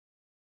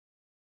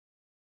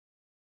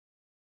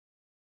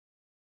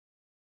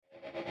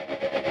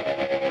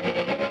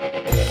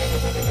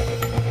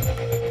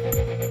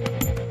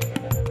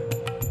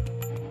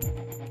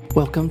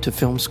Welcome to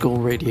Film School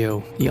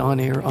Radio, the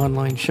on-air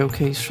online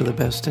showcase for the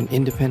best in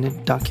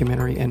independent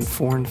documentary and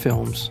foreign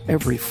films,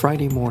 every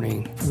Friday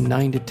morning from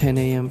 9 to 10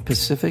 a.m.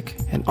 Pacific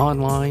and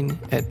online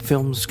at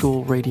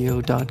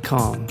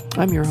filmschoolradio.com.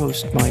 I'm your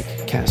host,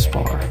 Mike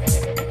Kaspar.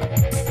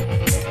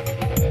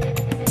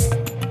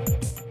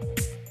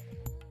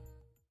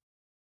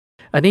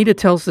 Anita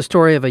tells the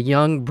story of a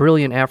young,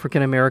 brilliant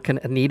African-American,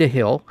 Anita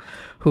Hill,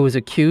 who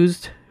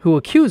accuses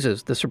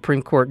the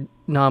Supreme Court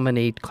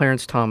nominee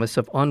Clarence Thomas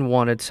of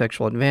unwanted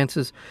sexual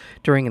advances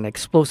during an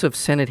explosive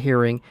Senate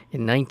hearing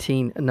in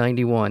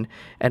 1991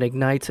 and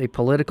ignites a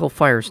political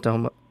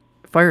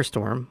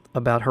firestorm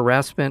about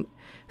harassment,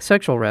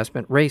 sexual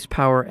harassment, race,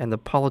 power, and the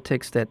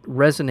politics that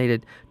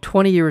resonated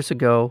 20 years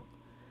ago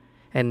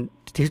and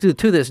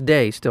to this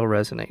day still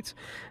resonates.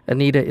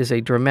 Anita is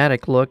a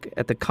dramatic look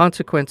at the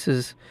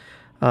consequences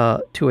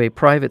to a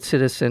private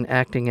citizen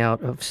acting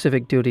out of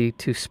civic duty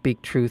to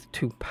speak truth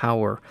to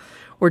power.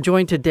 We're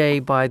joined today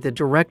by the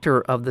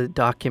director of the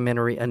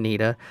documentary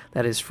Anita,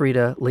 that is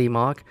Frida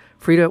Lemock.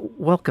 Frida,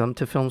 welcome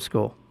to Film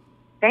School.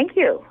 Thank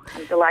you.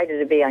 I'm delighted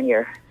to be on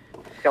your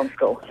Film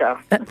School show.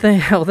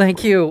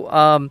 Thank you.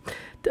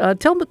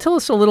 Tell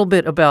us a little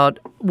bit about,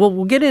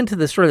 we'll get into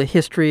the sort of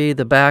history,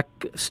 the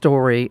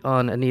backstory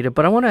on Anita,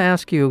 but I want to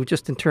ask you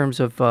just in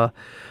terms of how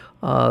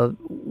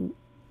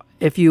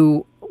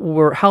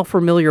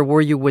familiar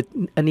were you with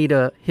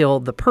Anita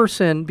Hill, the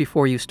person,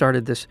 before you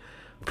started this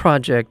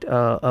project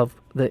of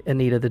the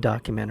Anita, the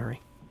documentary?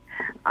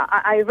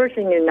 I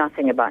virtually knew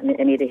nothing about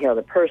Anita Hill,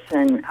 the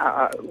person,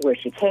 where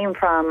she came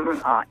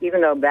from,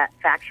 even though that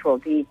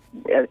factual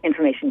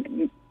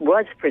information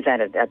was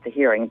presented at the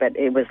hearing, but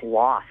it was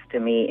lost to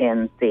me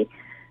in the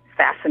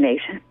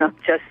fascination of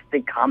just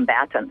the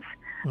combatants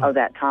of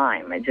that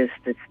time.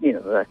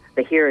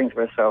 The hearings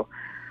were so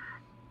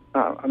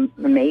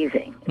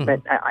amazing. Mm-hmm.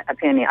 But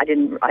apparently I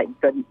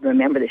couldn't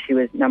remember that she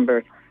was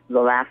the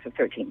last of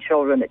 13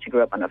 children, that she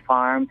grew up on a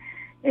farm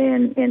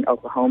in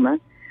Oklahoma.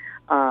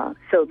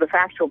 So the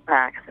factual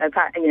facts,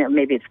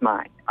 maybe it's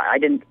mine. I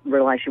didn't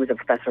realize she was a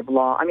professor of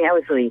law. I mean, I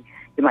was really,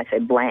 you might say,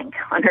 blank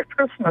on her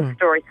personal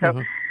story.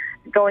 So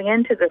going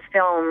into this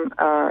film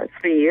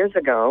 3 years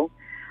ago,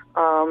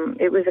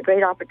 it was a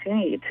great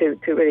opportunity to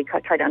really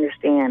try to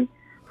understand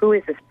who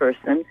is this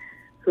person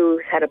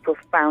who's had a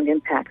profound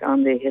impact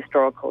on the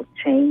historical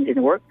change in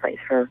the workplace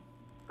for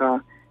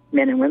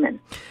men and women.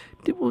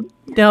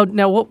 Now,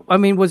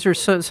 was there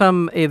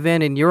some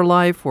event in your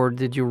life, or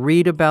did you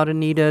read about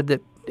Anita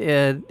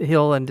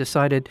Hill and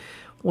decided,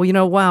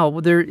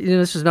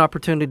 this is an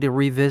opportunity to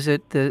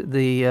revisit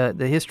the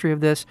history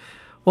of this?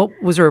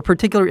 Was there a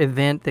particular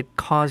event that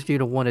caused you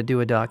to want to do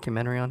a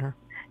documentary on her?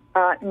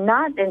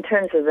 Not in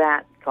terms of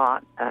that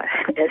thought,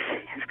 as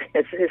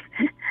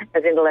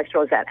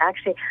intellectual as that.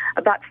 Actually,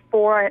 about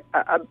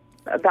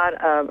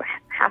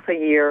half a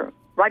year,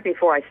 right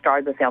before I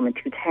started the film in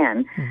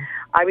 2010,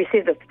 I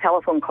received a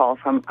telephone call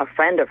from a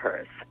friend of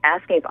hers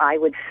asking if I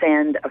would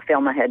send a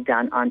film I had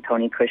done on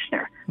Tony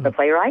Kushner, the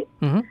playwright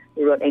who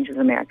wrote Angels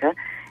of America.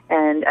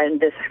 And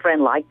this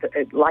friend liked the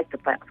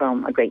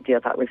film a great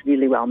deal, thought it was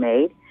really well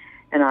made.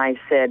 And I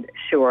said,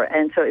 sure.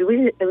 And so it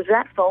was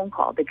that phone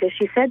call, because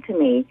she said to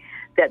me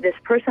that this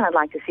person I'd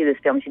like to see this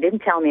film, she didn't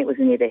tell me it was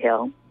Anita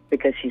Hill,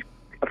 because she's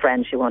a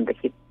friend, she wanted to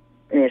keep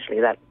initially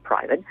that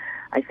private,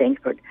 I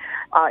think. But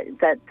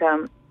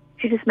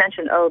she just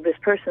mentioned, this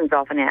person's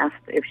often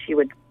asked if she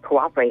would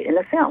cooperate in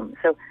the film.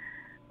 So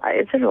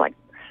it's sort of like,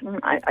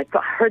 I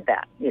heard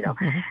that,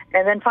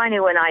 And then finally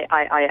when I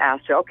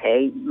asked her,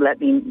 okay, let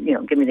me,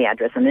 give me the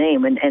address and the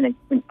name, and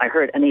when I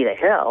heard Anita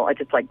Hill, I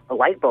just like a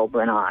light bulb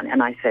went on,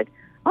 and I said,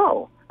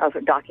 I'll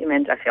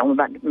document a film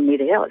about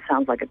Anita Hill. It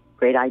sounds like a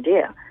great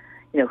idea.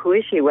 Who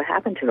is she? What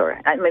happened to her?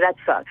 I mean, that's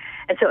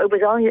and so it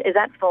was only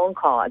that phone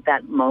call at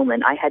that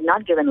moment. I had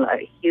not given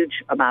a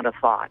huge amount of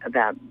thought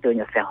about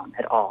doing a film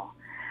at all.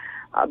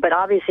 But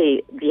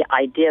obviously, the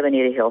idea of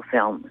Anita Hill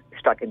film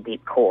struck a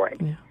deep chord,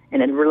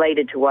 and it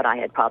related to what I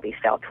had probably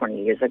felt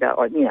 20 years ago,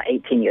 or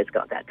 18 years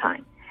ago at that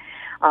time.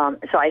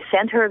 So I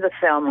sent her the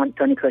film on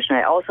Tony Kushner.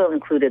 I also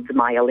included the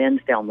Maya Lin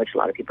film, which a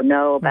lot of people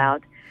know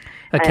about.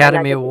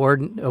 Academy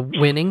Award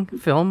winning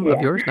film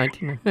of yours,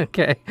 19.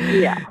 Okay.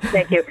 Yeah,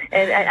 thank you.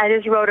 And I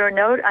just wrote her a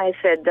note. I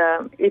said,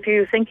 if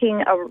you're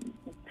thinking of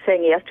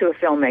saying yes to a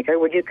filmmaker,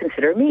 would you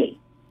consider me?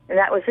 And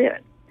that was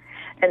it.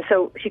 And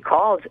so she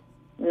called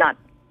not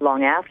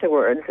long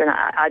afterwards, and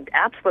I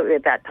absolutely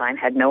at that time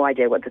had no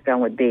idea what the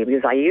film would be,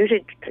 because I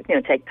usually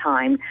take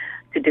time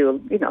to do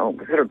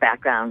sort of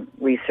background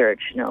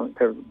research,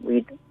 to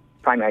read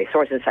primary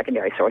sources,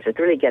 secondary sources,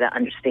 to really get an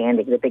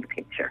understanding of the big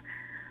picture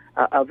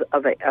of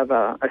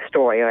a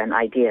story or an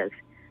ideas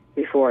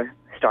before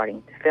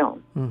starting to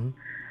film. Mm-hmm.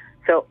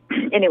 So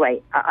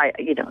anyway,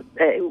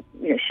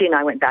 she and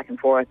I went back and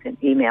forth and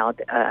emailed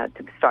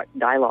to start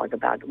dialogue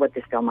about what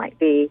this film might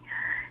be,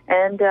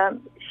 and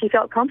she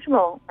felt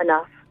comfortable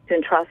enough to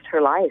entrust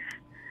her life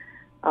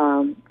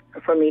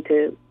for me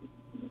to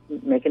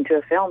make into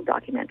a film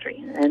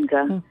documentary.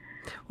 And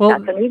Well,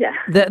 that's Anita.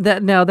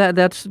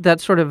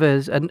 That's sort of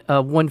as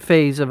one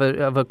phase of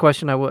a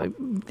question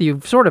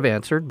you've sort of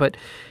answered, but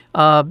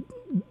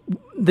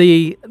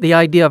the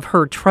idea of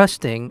her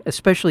trusting,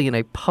 especially in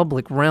a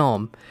public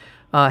realm,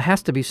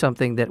 has to be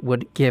something that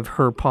would give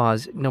her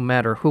pause, no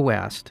matter who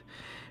asked.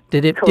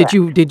 Correct.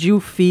 Did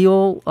you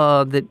feel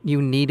that you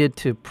needed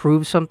to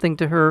prove something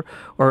to her,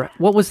 or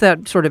what was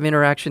that sort of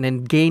interaction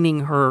in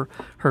gaining her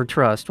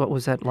trust? What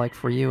was that like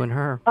for you and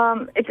her?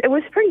 It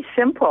was pretty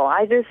simple.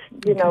 I just,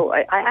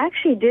 I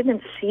actually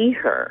didn't see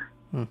her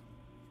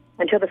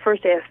until the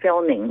first day of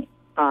filming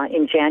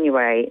in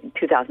January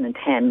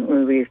 2010,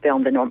 when we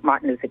filmed the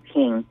Martin Luther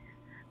King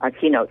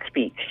keynote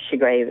speech she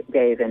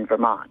gave in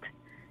Vermont.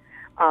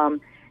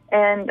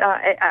 And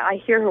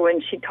I hear her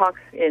when she talks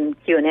in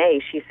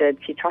Q&A. She said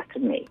she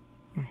trusted me,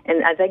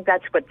 and I think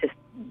that's what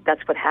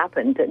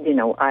happened.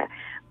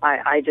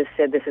 I just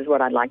said, this is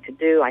what I'd like to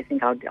do. I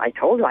think I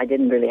told her I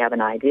didn't really have an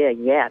idea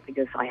yet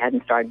because I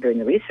hadn't started doing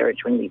the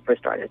research when we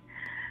first started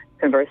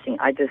conversing.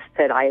 I just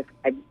said I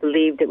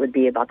believed it would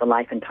be about the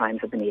life and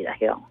times of Anita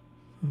Hill.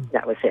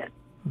 That was it,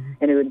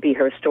 and it would be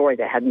her story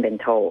that hadn't been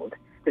told,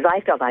 because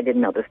I felt I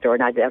didn't know the story,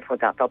 and I therefore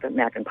felt the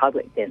American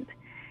public didn't.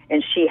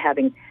 And she,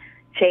 having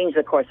changed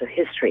the course of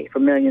history for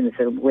millions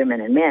of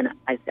women and men,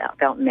 I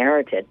felt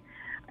merited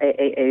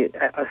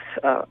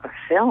a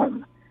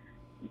film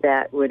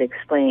that would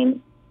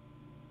explain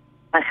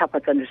and help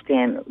us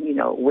understand,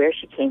 where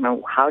she came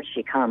and how did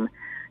she come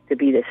to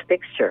be this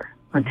fixture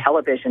on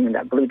television in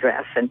that blue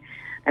dress, and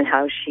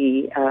how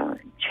she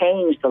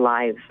changed the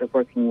lives of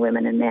working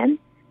women and men,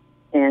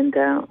 and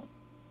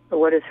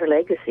what is her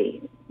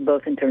legacy,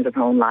 both in terms of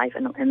her own life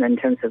and in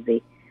terms of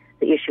the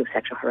issue of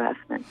sexual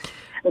harassment.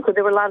 And so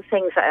there were a lot of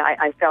things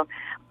I felt,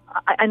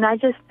 and I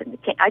just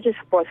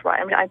forthright.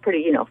 I mean, I'm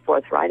pretty,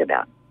 forthright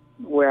about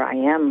where I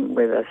am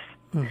with this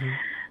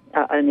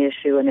an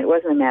issue, and it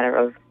wasn't a matter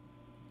of,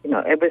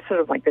 it was sort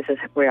of like, this is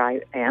where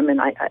I am,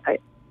 and I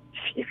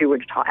if you were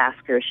to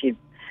ask her, she'd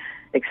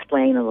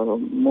explain a little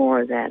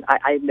more that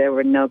there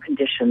were no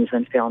conditions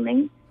in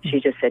filming. She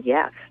just said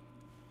yes.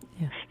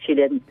 Yeah. She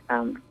didn't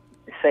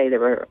say there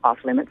were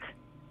off limits.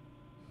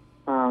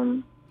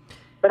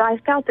 But I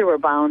felt there were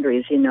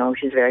boundaries. She's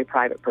a very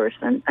private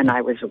person, and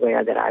I was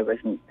aware that I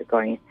wasn't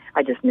going.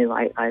 I just knew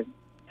I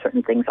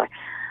certain things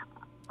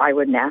I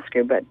wouldn't ask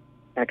her, but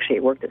actually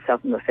it worked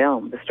itself in the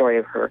film. The story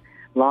of her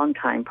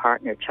longtime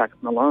partner, Chuck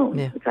Malone,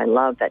 which I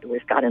love that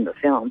was got in the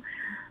film.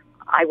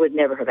 I would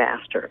never have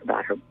asked her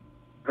about her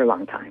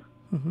long time.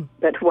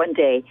 But one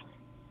day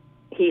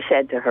he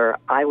said to her,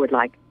 I would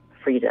like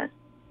Frida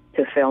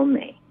to film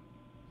me,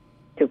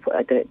 to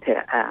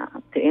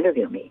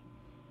interview me.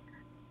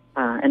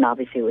 And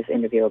obviously it was an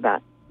interview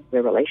about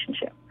their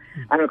relationship.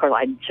 And of course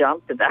I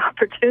jumped at the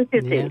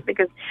opportunity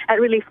because it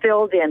really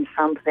filled in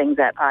something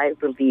that I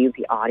believe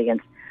the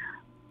audience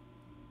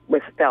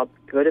felt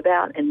good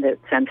about, in the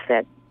sense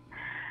that,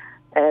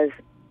 as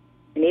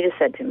Anita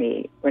said to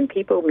me, when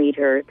people meet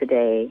her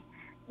today,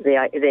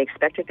 they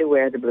expect her to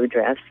wear the blue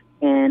dress,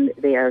 and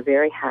they are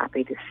very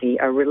happy to see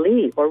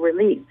relieved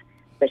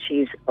that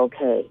she's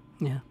okay,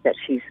 that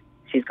she's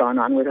gone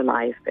on with her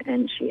life,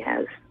 and she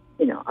has,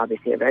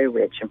 obviously a very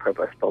rich and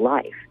purposeful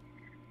life.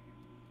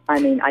 I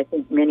mean, I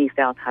think many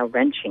felt how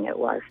wrenching it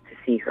was to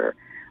see her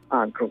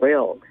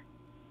grilled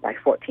by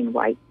 14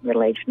 white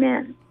middle-aged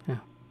men.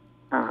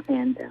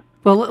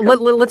 Well,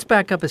 let's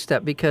back up a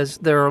step, because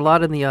there are a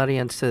lot in the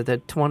audience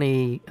that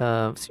 20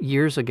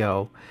 years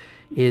ago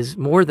is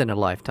more than a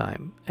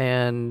lifetime.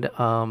 And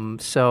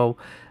so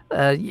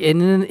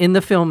in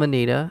the film,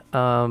 Anita,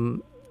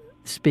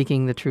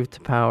 Speaking the Truth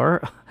to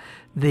Power,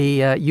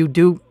 you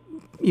do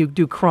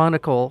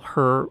chronicle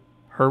her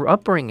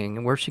upbringing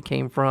and where she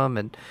came from,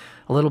 and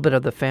a little bit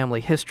of the family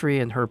history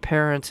and her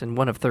parents, and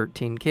one of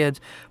 13 kids.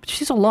 But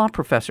she's a law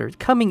professor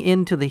coming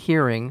into the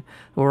hearing,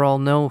 we all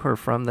know her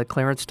from the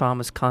Clarence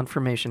Thomas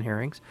confirmation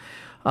hearings.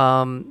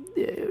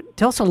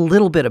 Tell us a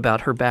little bit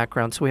about her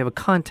background so we have a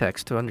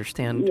context to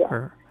understand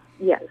her.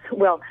 Yes.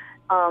 Well,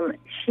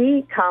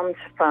 she comes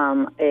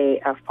from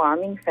a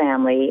farming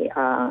family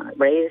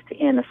raised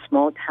in a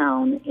small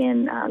town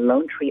in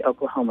Lone Tree,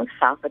 Oklahoma,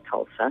 south of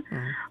Tulsa.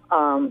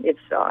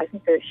 I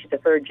think that she's the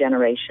third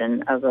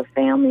generation of a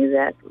family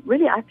that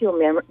really, I feel,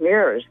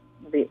 mirrors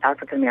the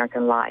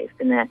African-American life,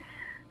 in that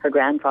her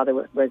grandfather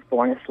was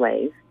born a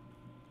slave.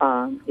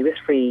 He was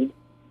freed.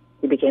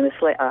 He became a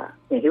slave.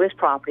 He was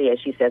property, as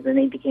she said, then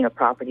he became a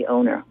property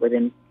owner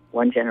within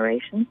one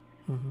generation.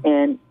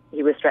 And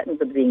he was threatened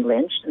with being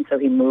lynched, and so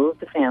he moved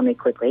the family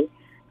quickly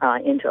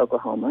into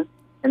Oklahoma,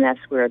 and that's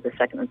where the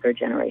second and third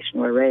generation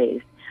were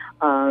raised.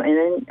 And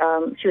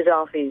then she was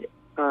awfully,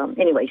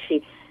 anyway,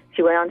 she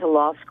went on to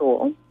law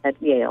school at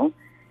Yale,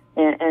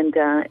 and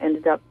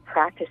ended up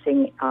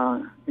practicing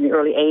in the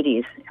early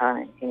 80s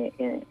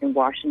in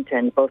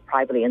Washington, both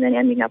privately and then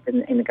ending up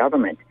in the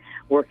government,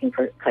 working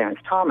for Clarence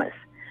Thomas,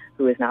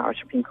 who is now our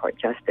Supreme Court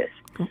Justice.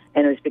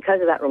 And it was because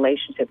of that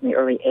relationship in the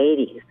early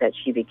 80s that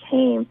she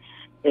became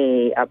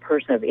a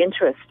person of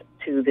interest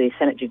to the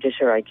Senate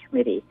Judiciary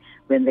Committee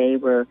when they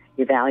were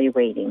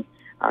evaluating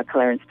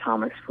Clarence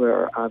Thomas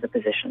for the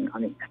position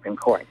on the Supreme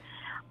Court.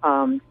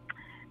 But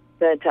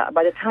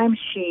by the time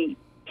she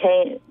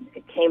came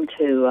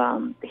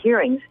to the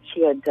hearings,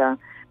 she had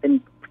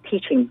been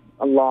teaching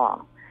a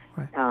law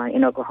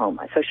in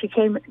Oklahoma. So she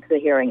came to the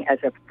hearing as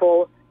a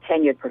full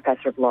tenured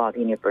professor of law at the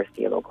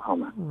University of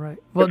Oklahoma. Right.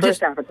 Well, the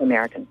first African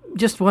American.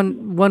 Just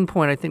one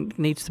point I think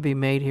needs to be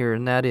made here,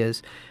 and that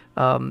is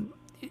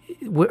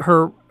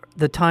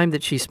the time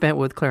that she spent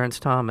with Clarence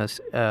Thomas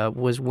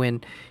was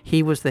when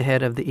he was the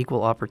head of the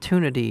Equal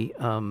Opportunity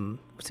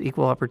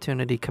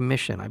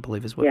Commission, I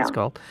believe is what it's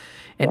called,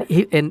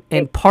 and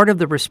and part of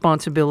the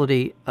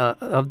responsibility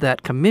of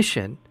that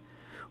commission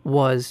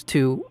was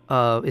to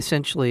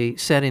essentially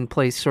set in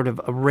place sort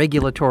of a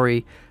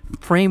regulatory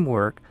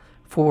framework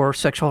for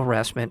sexual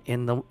harassment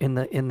in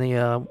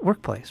the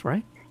workplace,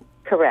 right?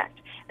 Correct,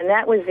 and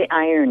that was the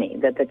irony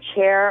that the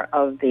chair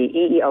of the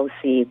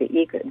EEOC,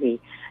 the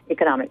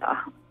Economic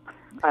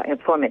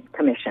Employment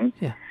Commission,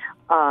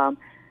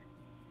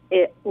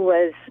 it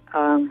was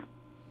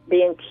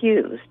being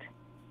accused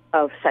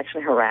of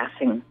sexually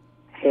harassing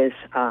his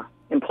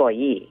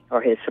employee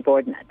or his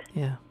subordinate.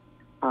 Yeah.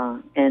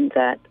 And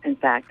that, in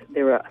fact,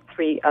 there were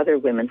 3 other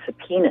women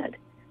subpoenaed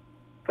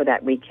for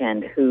that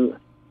weekend who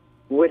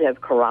would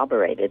have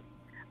corroborated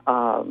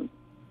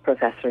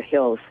Professor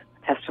Hill's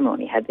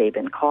testimony had they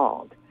been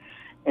called.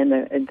 And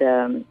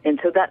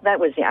so that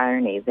was the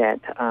irony that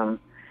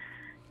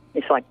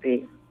it's like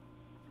the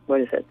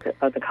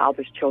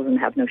cobbler's children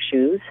have no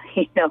shoes.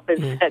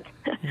 That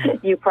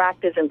you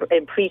practice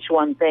and preach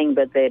one thing,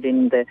 but that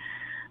in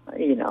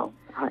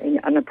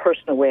a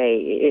personal way,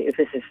 if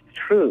this is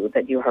true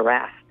that you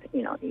harassed,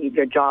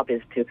 your job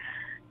is to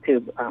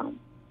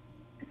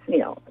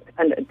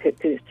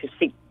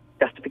seek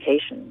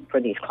justification for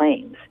these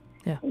claims.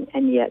 Yeah.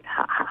 And yet,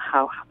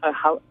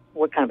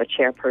 what kind of a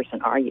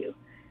chairperson are you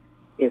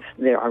if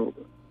there are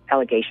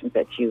allegations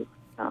that you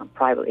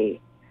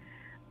privately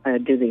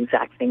do the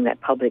exact thing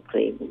that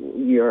publicly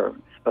you're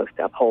supposed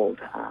to uphold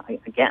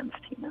against?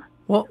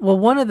 Well,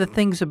 one of the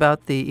things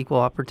about the Equal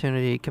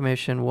Opportunity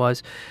Commission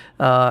was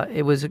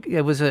it was a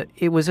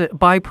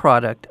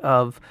byproduct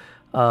of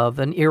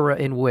an era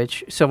in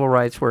which civil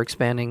rights were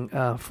expanding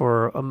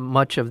for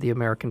much of the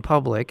American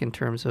public in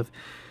terms of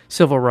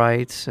civil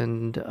rights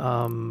and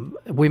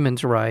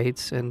women's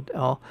rights and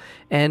all.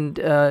 And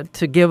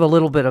to give a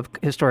little bit of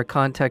historic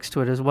context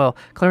to it as well,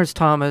 Clarence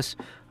Thomas,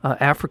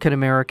 African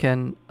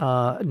American,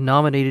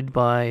 nominated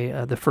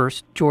by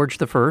George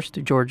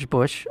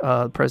Bush,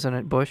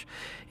 President Bush,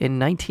 in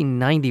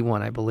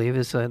 1991, I believe,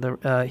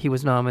 he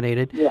was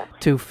nominated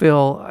to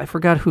fill. I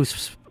forgot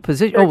whose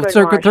position.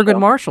 Thurgood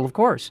Marshall, of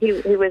course. He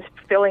was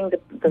filling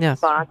the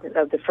spot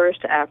of the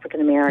first African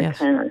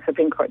American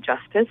Supreme Court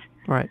justice.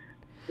 Right.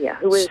 Yeah,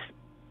 who was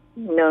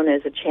known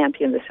as a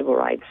champion of the civil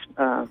rights.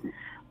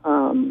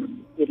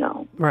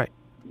 Right.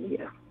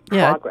 Yeah.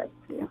 Progress.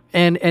 Yeah.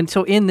 And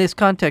so in this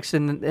context,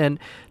 and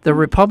the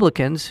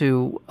Republicans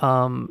who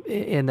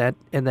in that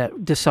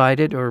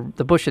decided, or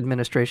the Bush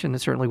administration,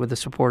 and certainly with the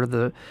support of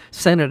the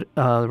Senate,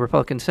 the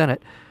Republican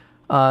Senate,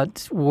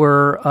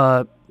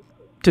 were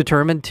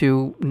determined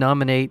to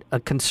nominate a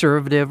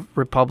conservative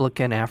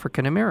Republican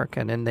African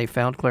American, and they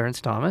found Clarence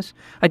Thomas.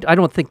 I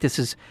don't think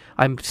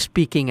I'm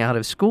speaking out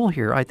of school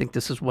here. I think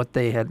this is what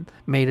they had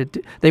made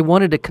it. They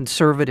wanted a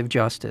conservative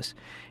justice,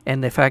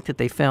 and the fact that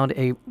they found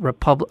an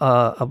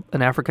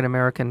African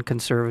American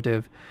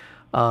conservative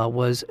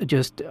was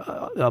just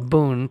a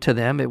boon to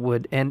them. It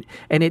would,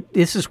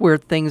 this is where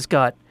things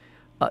got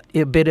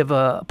a bit of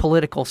a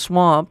political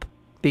swamp,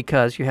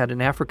 because you had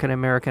an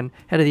African-American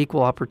head of the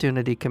Equal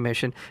Opportunity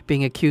Commission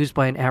being accused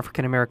by an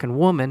African-American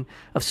woman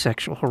of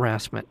sexual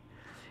harassment.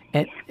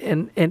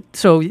 And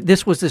so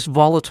this was this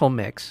volatile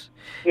mix.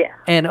 Yeah.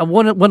 And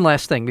one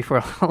last thing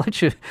before I'll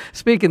let you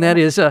speak, and that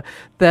is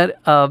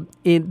that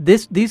in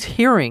these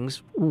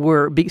hearings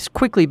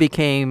quickly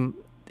became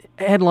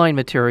headline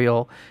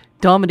material,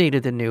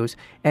 dominated the news,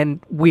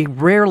 and we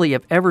rarely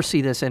if ever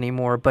see this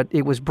anymore, but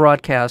it was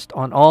broadcast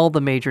on all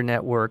the major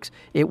networks.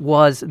 It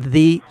was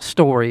the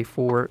story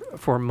for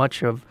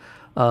much of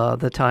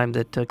the time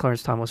that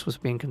Clarence Thomas was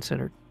being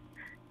considered.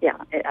 Yeah,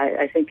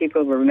 I think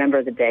people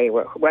remember the day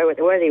where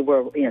they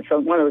were, so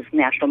one of those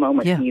national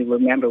moments, and you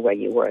remember where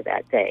you were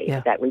that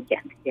day, that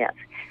weekend, yes.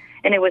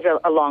 And it was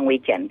a long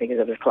weekend because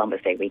it was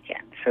Columbus Day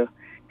weekend, so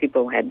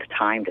people had the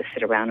time to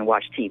sit around and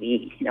watch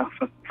TV,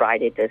 from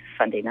Friday to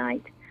Sunday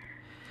night.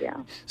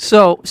 Yeah.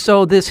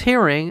 So this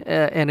hearing,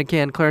 and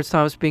again, Clarence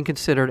Thomas being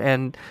considered,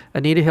 and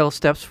Anita Hill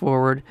steps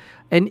forward,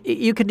 and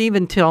you can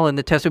even tell in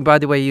the testimony. By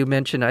the way, you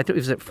mentioned, I think,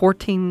 was it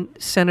 14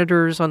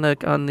 senators on the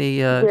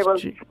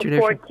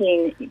judiciary?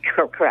 14,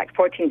 correct.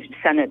 14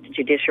 Senate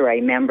judiciary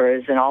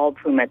members, and all of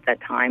whom at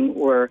that time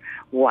were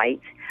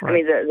white. Right. I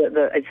mean,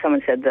 as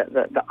someone said,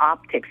 the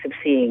optics of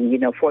seeing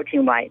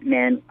 14 white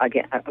men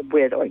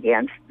with or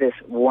against this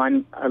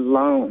one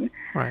alone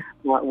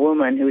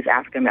woman who's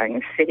African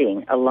American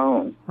sitting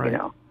alone,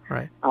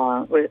 Right.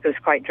 was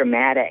quite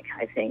dramatic.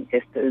 I think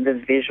just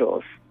the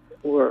visuals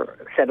were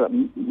said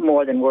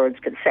more than words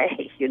could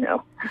say, you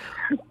know.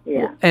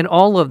 Yeah. And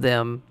all of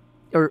them,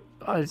 or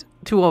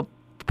to a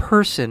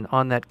person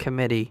on that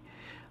committee,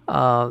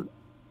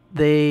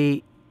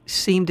 they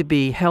seem to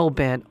be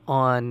hell-bent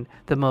on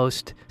the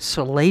most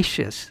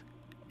salacious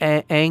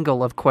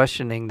angle of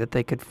questioning that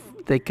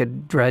they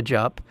could dredge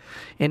up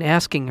in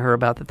asking her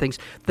about the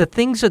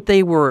things that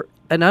they were.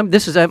 And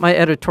this is my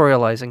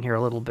editorializing here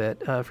a little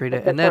bit,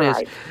 Frida, and that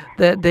is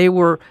that they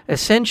were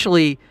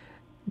essentially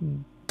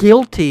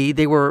guilty.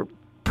 They were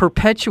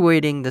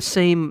perpetuating the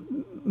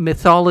same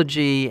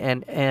mythology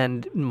and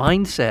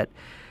mindset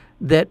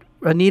that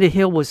Anita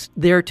Hill was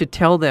there to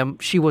tell them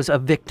she was a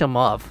victim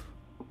of.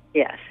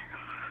 Yes.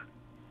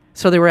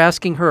 So they were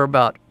asking her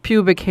about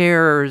pubic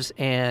hairs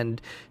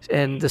and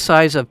the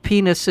size of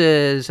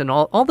penises and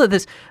all of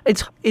this.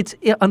 It's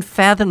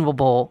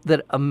unfathomable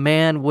that a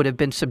man would have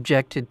been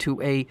subjected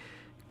to a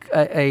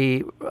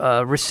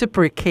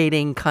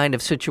reciprocating kind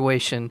of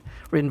situation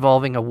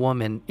involving a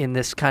woman in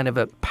this kind of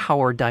a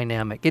power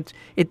dynamic.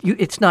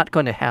 It's not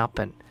going to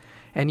happen.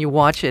 And you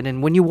watch it,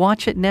 and when you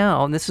watch it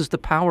now, and this is the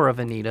power of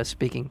Anita,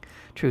 speaking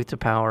truth to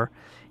power,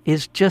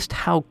 is just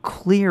how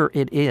clear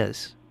it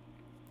is.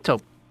 So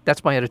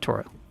that's my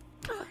editorial.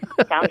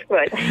 Sounds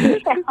good.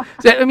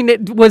 I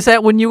mean, was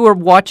that when you were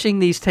watching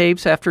these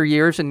tapes after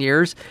years and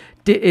years?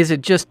 Is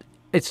it just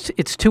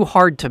it's too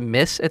hard to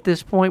miss at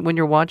this point when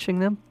you're watching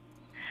them?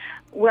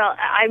 Well,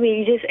 I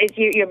mean,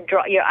 your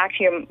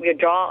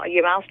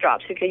mouth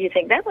drops because you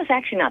think that was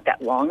actually not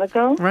that long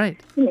ago. Right.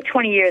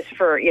 20 years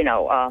for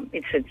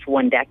it's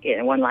one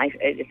decade, one life.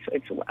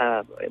 It's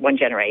one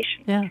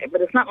generation. Yeah.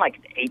 But it's not like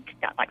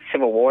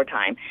Civil War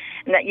time,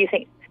 and that you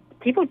think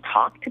people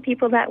talk to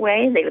people that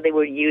way. They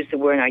would use the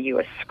word, "Are you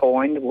a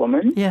scorned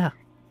woman?" Yeah.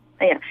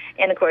 Yeah.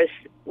 And of course,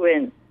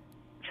 when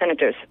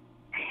Senator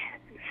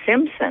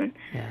Simpson.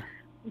 Yeah.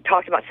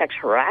 Talked about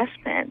sexual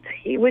harassment,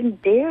 he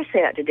wouldn't dare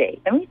say that today.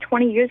 Only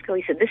 20 years ago,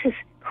 he said, "This is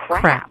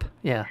crap."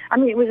 Yeah. I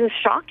mean, it was just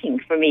shocking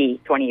for me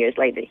 20 years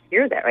later to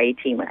hear that, or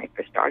 18 when I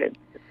first started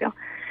the film.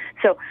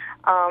 So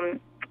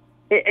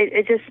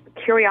it's just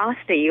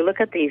curiosity. You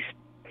look at these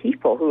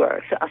people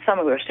some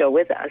who are still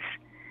with us,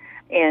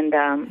 and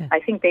I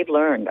think they've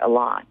learned a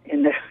lot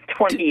in the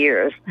 20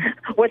 years,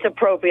 what's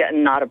appropriate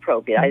and not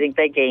appropriate. I think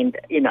they gained,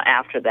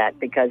 after that,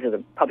 because of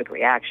the public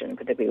reaction,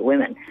 particularly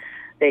women.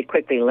 They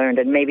quickly learned,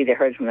 and maybe they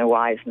heard from their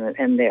wives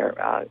and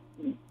their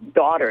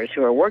daughters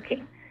who are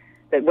working,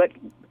 that what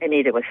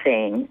Anita was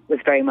saying was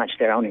very much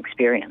their own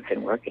experience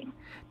in working.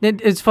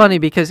 It's funny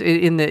because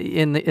in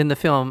the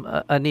film,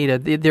 Anita,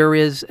 there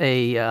is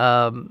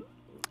you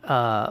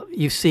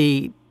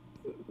see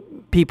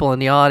people in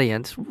the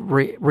audience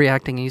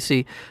reacting, and you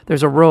see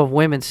there's a row of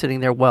women sitting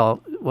there while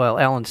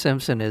Alan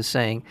Simpson is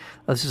saying,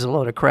 "This is a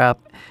load of crap."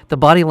 The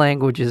body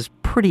language is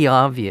pretty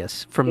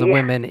obvious from the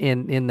women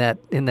in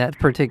that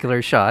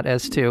particular shot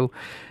as to,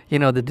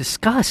 the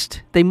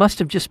disgust. They must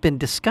have just been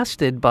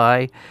disgusted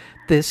by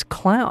this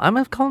clown. I'm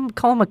going to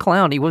call him a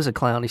clown. He was a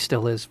clown. He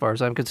still is, as far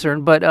as I'm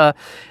concerned. But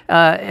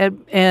I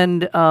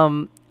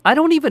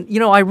don't even,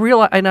 I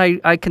realize, and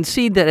I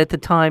concede that at the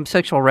time,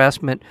 sexual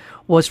harassment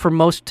was for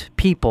most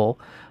people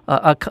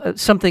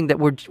something that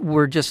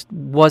were just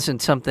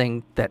wasn't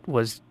something that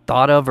was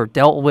thought of or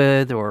dealt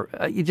with, or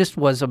it just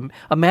was a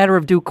matter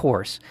of due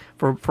course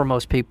for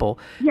most people.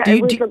 Yeah,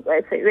 it was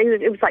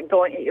like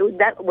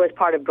that was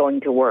part of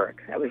going to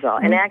work. That was all.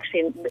 Mm-hmm. And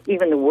actually,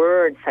 even the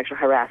word sexual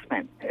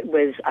harassment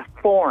was a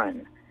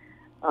foreign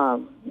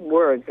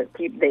words that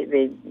they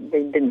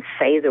didn't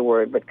say the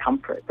word with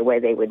comfort the way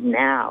they would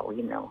now.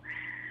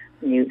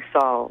 You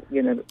saw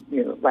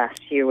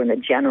last year when the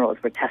generals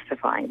were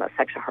testifying about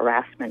sexual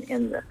harassment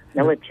in the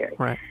military.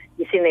 Right.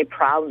 You see, they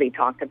proudly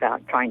talked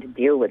about trying to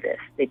deal with this.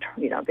 They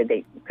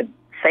could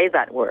say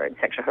that word,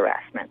 sexual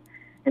harassment,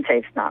 and say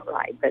it's not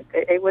right, but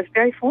it was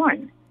very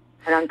foreign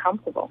and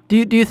uncomfortable. Do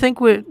you think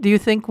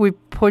we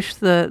pushed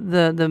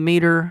the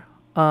meter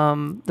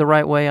the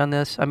right way on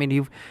this? I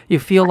mean, you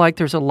feel like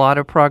there's a lot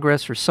of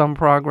progress or some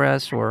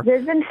progress, or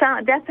there's been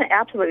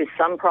absolutely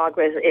some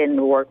progress in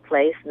the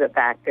workplace. The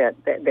fact that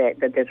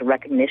there's a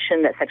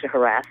recognition that sexual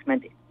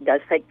harassment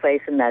does take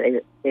place and that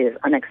it is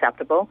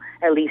unacceptable,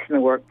 at least in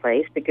the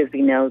workplace, because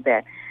we know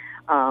that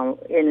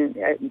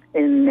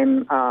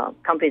in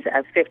companies that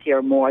have 50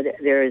 or more,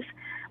 there's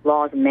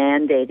laws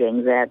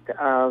mandating that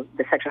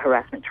the sexual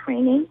harassment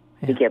training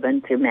be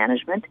given to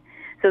management.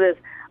 So there's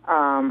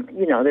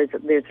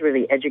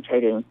really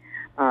educating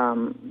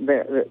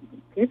the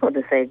people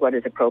to say what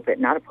is appropriate,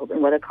 not appropriate,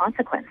 and what are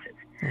consequences.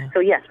 Yeah. So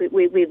yes,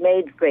 we've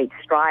made great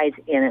strides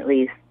in at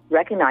least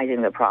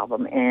recognizing the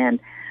problem and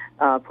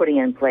putting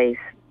in place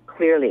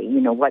clearly,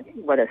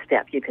 what a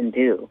step you can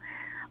do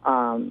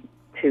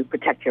to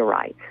protect your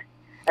rights.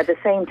 At the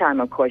same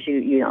time, of course,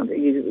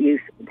 you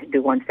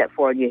do one step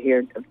forward, you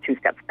hear 2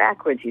 steps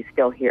backwards. You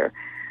still hear,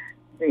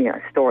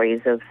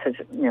 stories of such,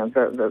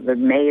 the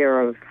mayor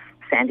of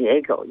San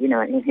Diego,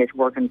 in his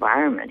work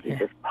environment, he's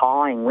just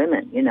pawing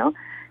women, and,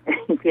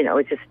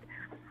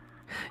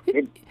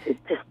 it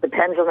just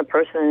depends on the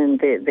person and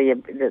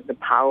the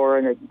power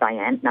and the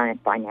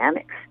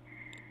dynamics.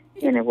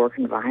 in a work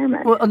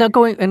environment. Well, now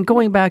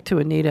going back to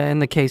Anita in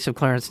the case of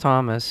Clarence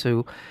Thomas,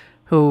 who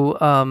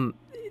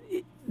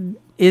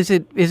is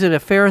it a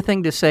fair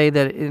thing to say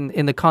that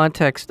in the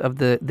context of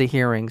the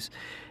hearings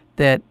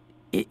that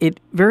it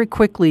very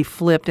quickly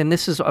flipped, and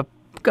this is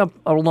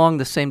along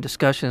the same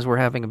discussion as we're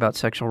having about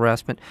sexual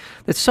harassment,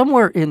 that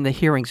somewhere in the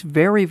hearings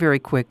very, very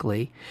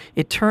quickly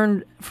it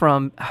turned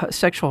from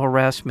sexual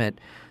harassment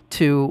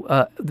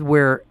to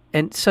where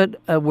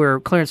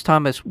Clarence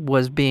Thomas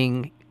was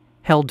being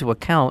held to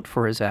account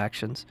for his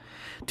actions,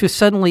 to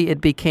suddenly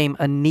it became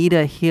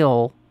Anita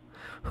Hill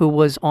who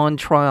was on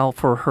trial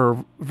for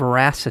her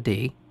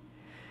veracity,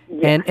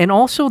 and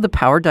also the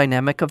power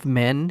dynamic of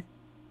men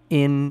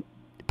in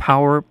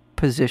power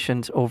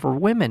positions over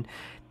women.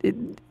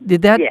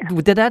 Did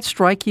that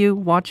strike you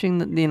watching,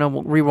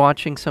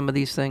 rewatching some of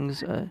these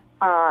things?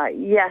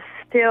 Yes,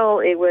 still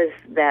it was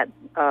that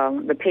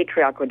the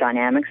patriarchal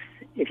dynamics,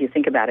 if you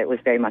think about it, was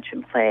very much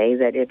in play,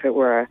 that if it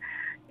were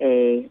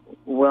a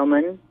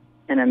woman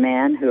and a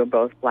man who are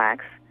both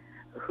blacks,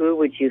 who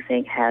would you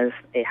think has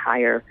a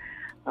higher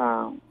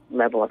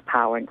level of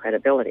power and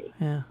credibility?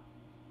 Yeah.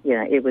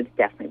 It would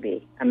definitely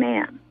be a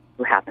man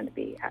who happened to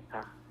be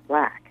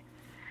black.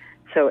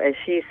 So as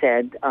she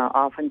said,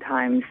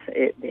 oftentimes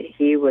they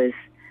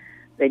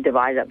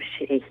divided up.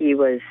 He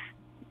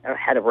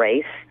had a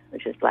race,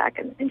 which is black,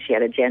 and she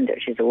had a gender.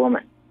 She's a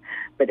woman.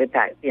 But in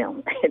fact,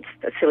 it's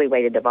a silly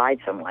way to divide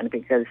someone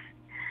because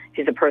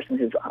she's a person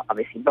who's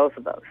obviously both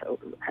of those, so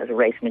has a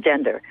race and a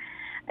gender.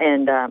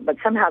 And but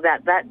somehow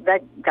that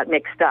got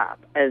mixed up.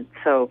 And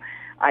so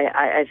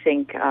I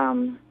think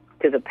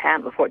to the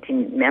panel of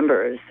 14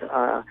 members,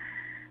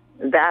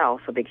 that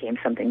also became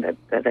something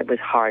that was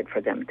hard for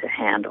them to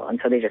handle,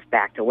 and so they just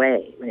backed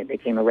away when it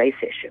became a race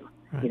issue.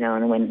 Right.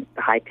 And when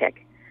the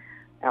high-tech,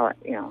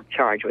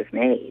 charge was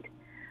made,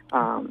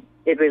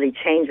 it really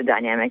changed the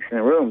dynamics in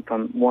the room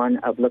from one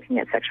of looking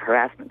at sexual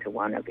harassment to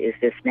one of, is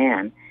this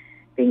man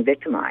being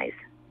victimized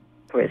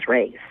for his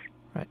race?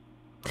 Right.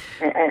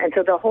 And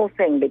so the whole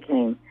thing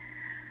became,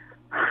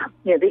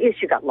 the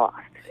issue got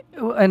lost.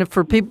 And if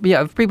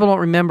people don't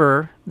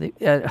remember,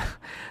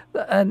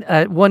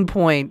 at one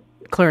point,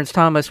 Clarence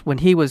Thomas, when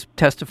he was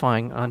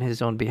testifying on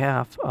his own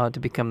behalf to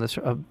become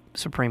the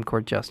Supreme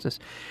Court Justice,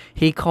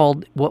 he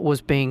called what was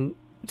being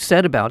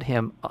said about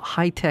him a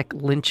high-tech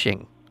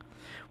lynching,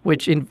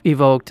 which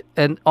evoked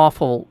an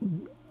awful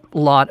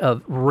lot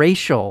of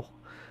racial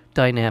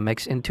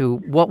dynamics into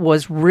what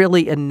was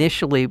really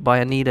initially by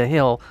Anita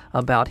Hill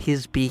about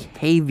his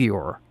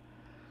behavior,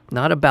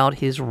 not about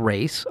his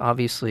race,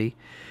 obviously.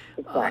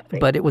 Exactly.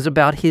 But it was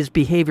about his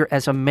behavior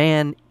as a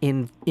man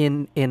in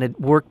a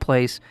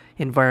workplace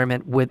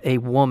environment with a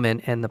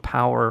woman and the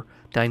power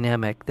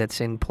dynamic that's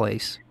in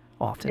place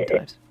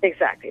oftentimes.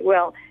 Exactly.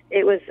 Well,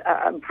 it was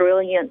a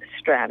brilliant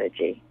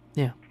strategy.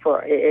 Yeah.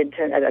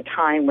 At a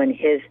time when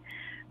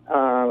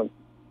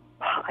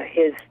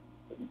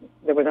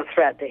there was a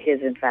threat to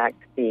his, in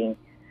fact, being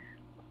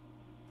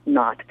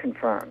not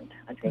confirmed.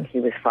 I think he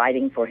was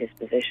fighting for his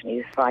position. He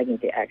was fighting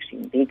to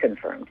actually be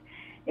confirmed.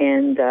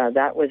 And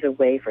that was a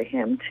way for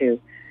him to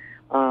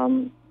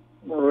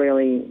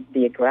really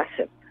be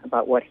aggressive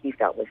about what he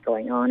felt was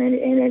going on. And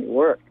it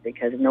worked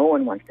because no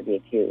one wants to be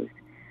accused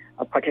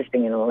of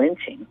participating in a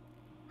lynching.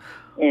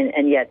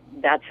 And yet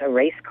that's a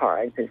race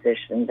card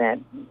position that,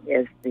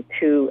 as the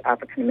two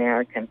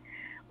African-American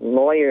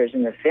lawyers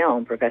in the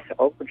film, Professor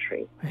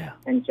Ogletree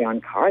and John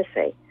Carr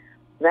say,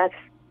 they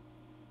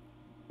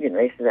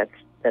said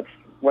that's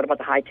what about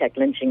the high-tech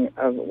lynching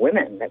of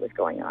women that was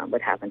going on?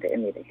 What happened to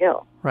Anita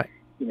Hill? Right.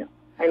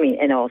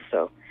 And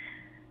also,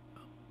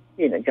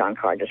 John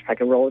Carr just like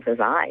rolls his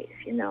eyes,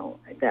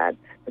 that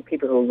the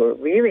people who were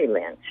really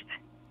lynched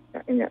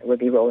would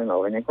be rolling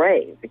over in the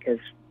grave because,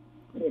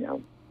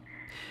 Mr.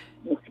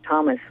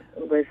 Thomas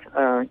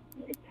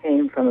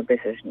came from a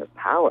position of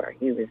power.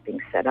 He was being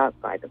set up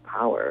by the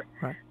power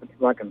of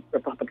the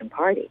Republican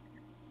Party.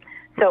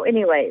 So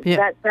anyway,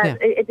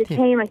 it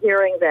became a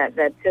hearing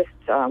that just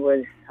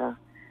was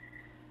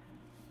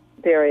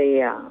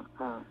very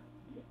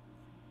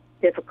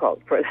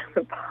difficult for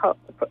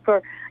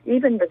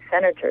even the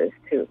senators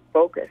to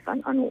focus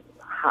on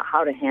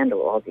how to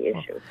handle all the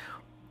issues.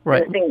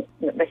 Right.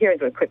 The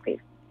hearings were quickly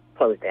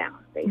closed down,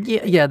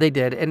 basically. Yeah, they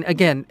did. And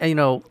again,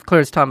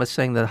 Clarence Thomas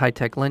saying that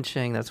high-tech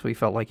lynching, that's what he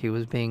felt like he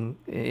was being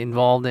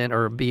involved in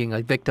or being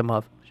a victim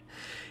of.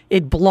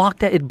 It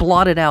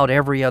blotted out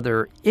every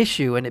other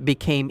issue, and it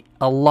became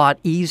a lot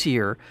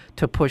easier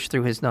to push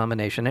through his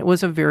nomination. It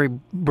was a very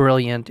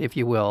brilliant, if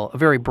you will, a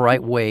very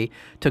bright way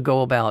to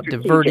go about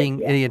diverting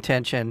the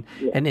attention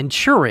and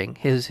ensuring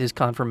his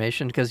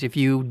confirmation, because if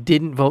you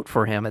didn't vote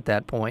for him at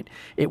that point,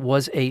 it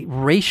was a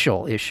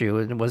racial issue,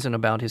 and it wasn't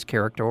about his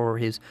character or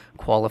his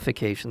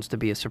qualifications to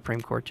be a Supreme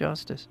Court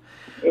justice.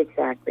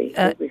 Exactly.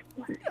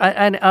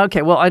 And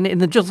in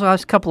the just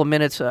last couple of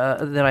minutes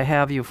that I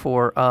have you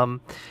for,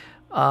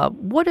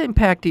 What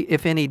impact,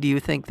 if any, do you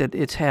think that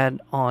it's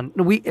had on?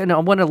 And I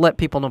want to let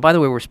people know. By the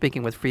way, we're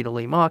speaking with Freda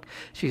Lee Mock.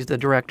 She's the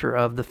director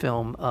of the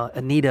film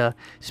Anita: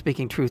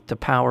 Speaking Truth to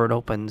Power. It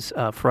opens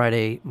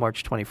Friday,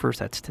 March 21st.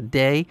 That's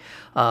today.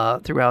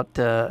 Throughout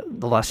the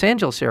Los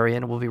Angeles area,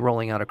 and will be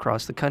rolling out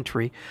across the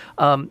country.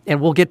 And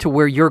we'll get to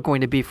where you're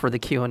going to be for the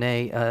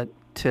Q&A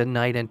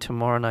tonight and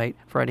tomorrow night,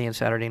 Friday and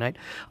Saturday night.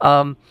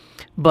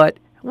 But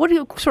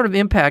what sort of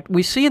impact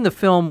we see in the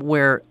film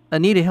where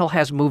Anita Hill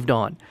has moved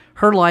on?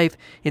 Her life,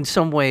 in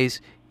some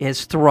ways,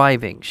 is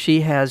thriving.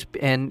 She has,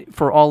 and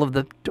for all of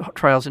the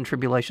trials and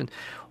tribulations.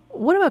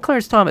 What about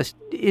Clarence Thomas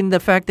in the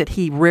fact that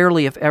he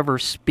rarely, if ever,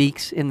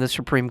 speaks in the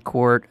Supreme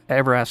Court,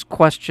 ever asks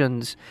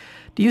questions?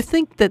 Do you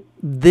think that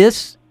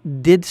this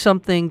did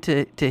something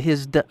to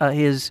his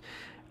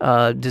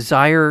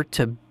desire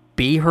to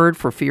be heard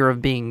for fear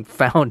of being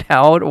found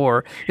out,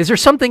 or is there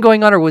something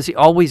going on, or was he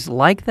always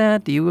like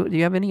that? Do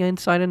you have any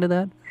insight into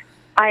that?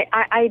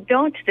 I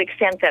don't, to the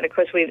extent that, of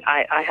course,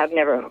 I have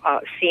never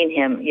seen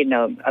him,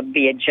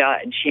 be a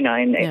judge,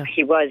 and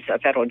he was a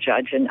federal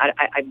judge, and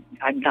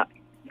I'm not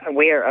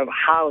aware of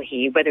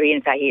whether he,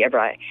 in fact,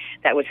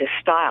 that was his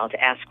style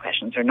to ask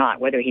questions or not,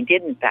 whether he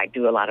did, in fact,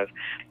 do a lot of,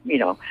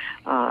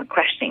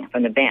 questioning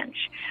from the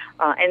bench.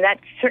 And that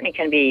certainly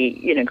can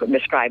be,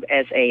 described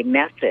as a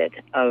method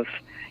of,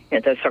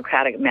 the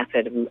Socratic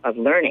method of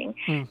learning,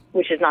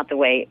 which is not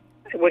a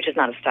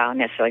style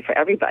necessarily for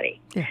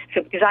everybody. Yeah.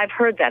 So, because I've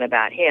heard that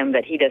about him,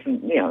 that he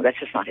doesn't, that's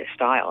just not his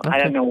style. Okay. I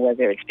don't know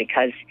whether it's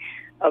because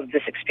of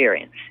this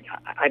experience.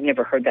 I've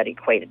never heard that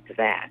equated to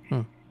that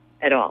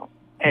at all.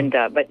 And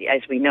but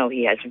as we know,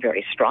 he has a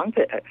very strong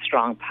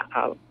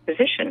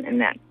position in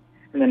the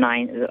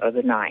nine.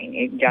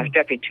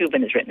 Jeffrey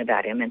Toobin has written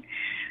about him and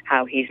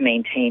how he's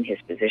maintained his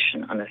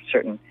position on a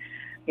certain,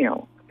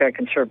 very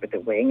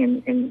conservative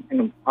wing,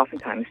 and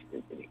oftentimes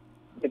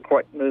the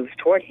court moves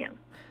toward him.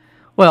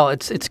 Well,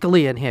 it's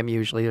Scalia and him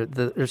usually.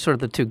 There's sort of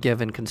the two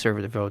given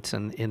conservative votes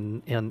on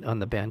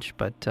the bench.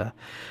 But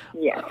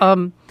yes.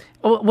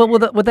 Well,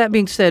 with that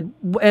being said,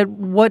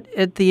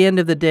 at the end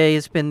of the day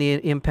has been the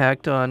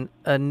impact on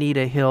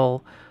Anita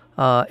Hill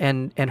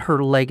and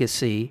her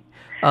legacy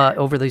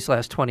over these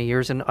last 20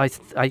 years? And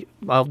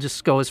I'll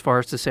just go as far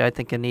as to say I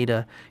think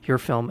Anita, your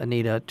film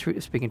Anita,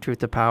 Speaking Truth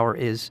to Power,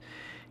 is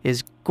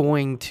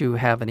going to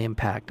have an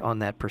impact on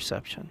that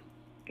perception.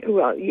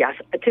 Well, yes,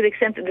 to the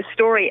extent that the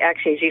story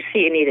actually, as you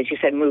see, Anita, as you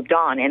said, moved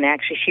on, and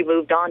actually she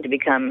moved on to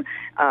become,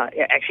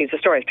 actually it's a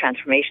story of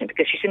transformation,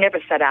 because she never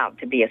set out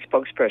to be a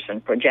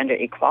spokesperson for gender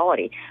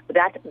equality, but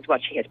that is what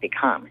she has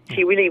become.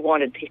 She really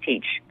wanted to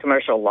teach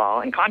commercial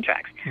law and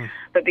contracts,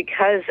 but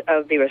because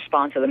of the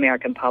response of the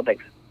American public,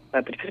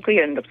 particularly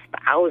in the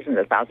thousands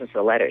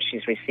of letters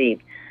she's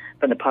received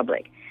from the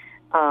public,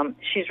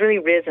 she's really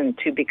risen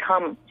to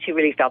become, she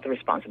really felt the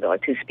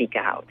responsibility to speak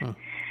out.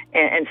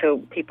 And so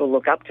people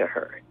look up to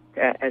her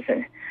as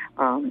a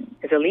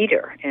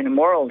leader and a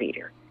moral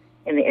leader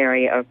in the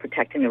area of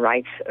protecting the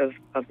rights of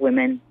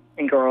women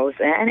and girls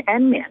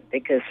and men,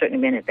 because certainly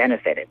men have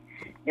benefited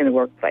in the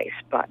workplace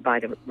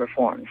by the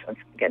reforms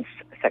against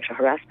sexual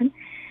harassment.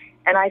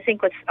 And I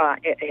think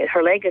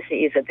her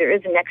legacy is that there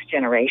is a next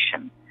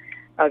generation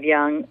of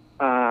young,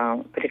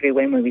 particularly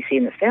women we see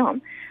in the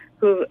film,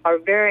 who are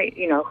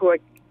who are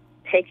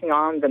taking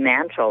on the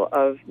mantle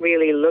of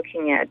really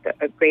looking at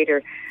a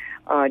greater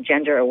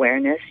gender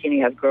awareness.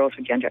 You have girls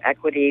for gender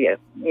equity,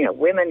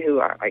 women who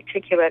are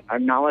articulate, are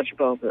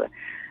knowledgeable of the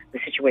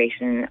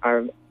situation,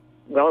 are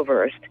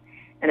well-versed,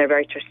 and are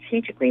very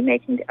strategically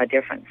making a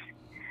difference.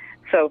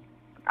 So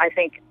I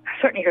think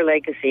certainly her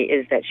legacy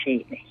is that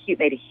she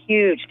made a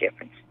huge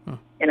difference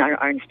in our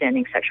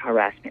understanding sexual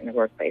harassment in the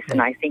workplace.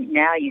 And I think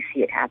now you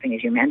see it happening,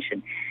 as you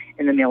mentioned,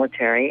 in the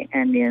military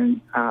and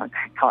in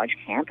college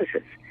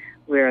campuses,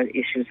 where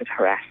issues of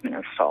harassment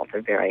and assault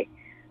are very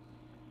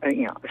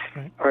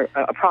or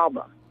a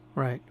problem.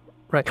 Right.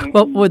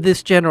 Well, with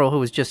this general who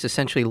was just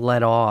essentially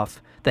let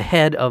off, the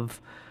head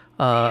of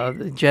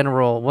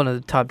general, one of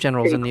the top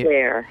generals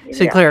Sinclair, in the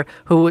Sinclair,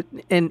 who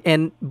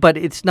but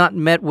it's not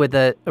met with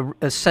a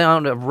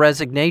sound of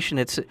resignation.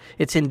 It's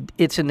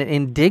an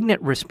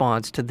indignant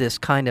response to this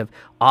kind of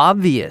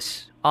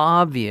obvious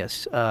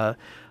bias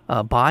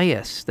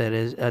that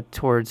is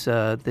towards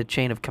the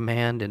chain of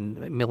command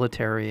and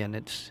military, and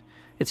it's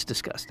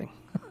disgusting.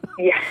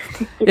 Yeah,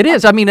 it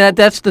is. I mean,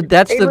 that's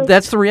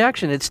the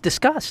reaction. It's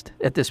disgust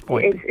at this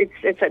point. The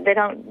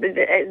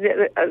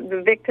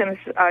victims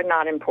are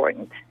not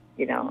important.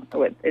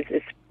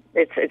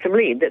 It's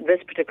really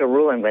this particular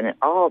ruling, when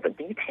all the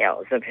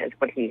details of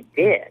what he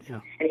did,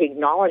 and he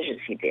acknowledges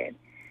he did.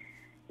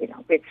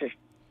 It's just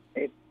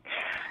a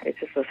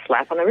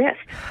slap on the wrist.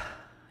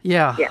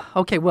 Yeah.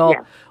 Okay.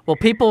 Well,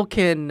 people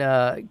can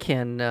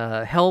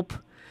help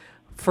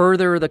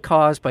further the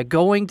cause by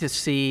going to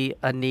see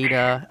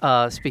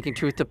Anita, Speaking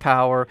Truth to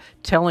Power,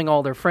 telling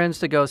all their friends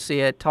to go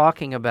see it,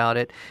 talking about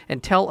it,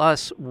 and tell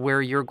us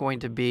where you're going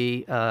to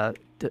be. Yes,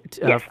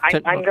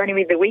 I'm going to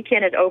be the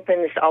weekend. It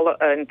opens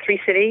in 3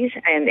 cities,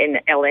 and in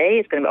L.A.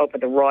 it's going to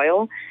open the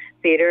Royal,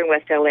 Theater in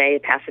West LA,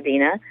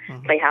 Pasadena,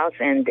 Playhouse,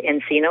 and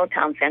Encino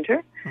Town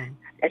Center.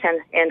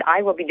 And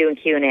I will be doing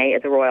Q&A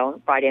at the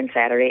Royal Friday and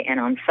Saturday, and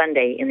on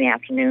Sunday in the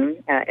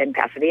afternoon in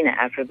Pasadena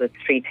after the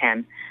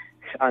 3:10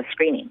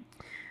 screening.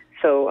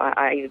 So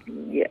I'd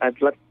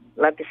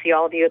love to see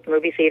all of you at the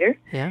movie theater.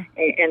 Yeah.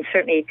 And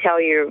certainly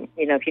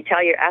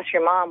ask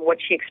your mom what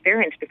she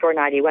experienced before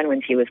 91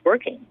 when she was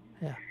working.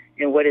 Yeah.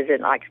 And what is it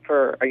like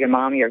for your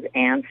mom, your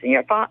aunts, and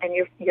your father, and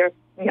your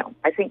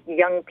I think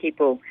young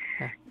people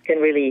can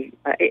really,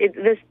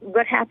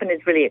 what happened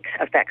is really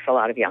affects a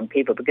lot of young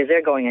people because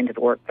they're going into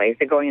the workplace,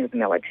 they're going into the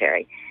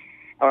military,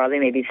 or they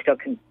may be still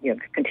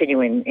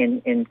continuing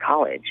in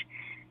college.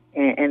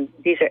 And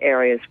these are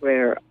areas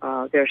where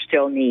there's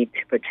still need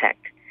to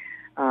protect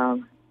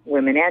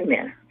women and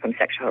men from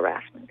sexual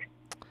harassment.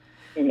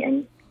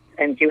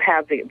 And you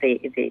have the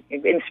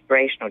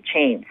inspirational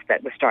change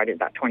that was started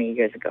about 20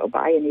 years ago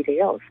by Anita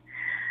Hills,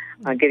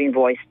 giving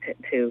voice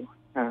to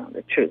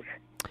the truth.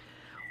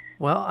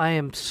 Well, I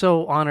am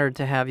so honored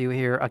to have you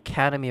here,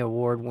 Academy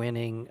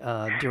Award-winning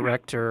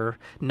director,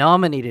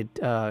 nominated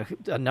a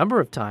number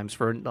of times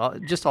for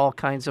just all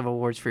kinds of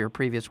awards for your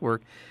previous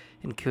work,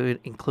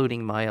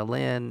 including Maya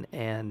Lin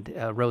and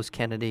Rose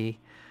Kennedy.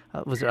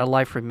 Was A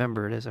Life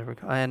Remembered, as I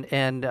recall,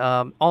 and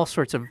all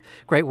sorts of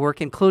great work,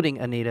 including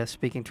Anita,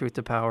 Speaking Truth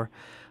to Power.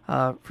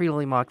 Frida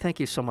Lee Mock, thank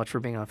you so much for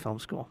being on Film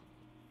School.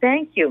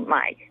 Thank you,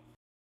 Mike.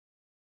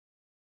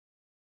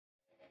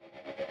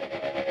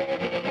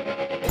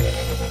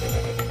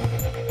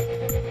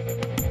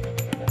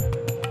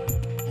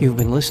 You've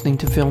been listening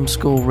to Film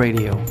School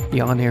Radio,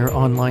 the on-air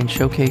online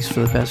showcase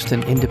for the best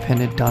in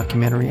independent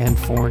documentary and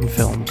foreign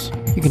films.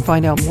 You can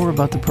find out more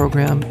about the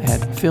program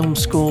at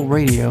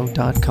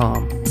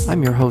filmschoolradio.com.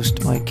 I'm your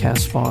host, Mike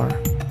Kaspar.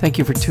 Thank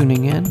you for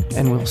tuning in,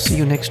 and we'll see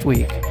you next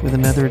week with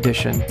another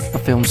edition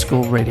of Film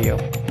School Radio.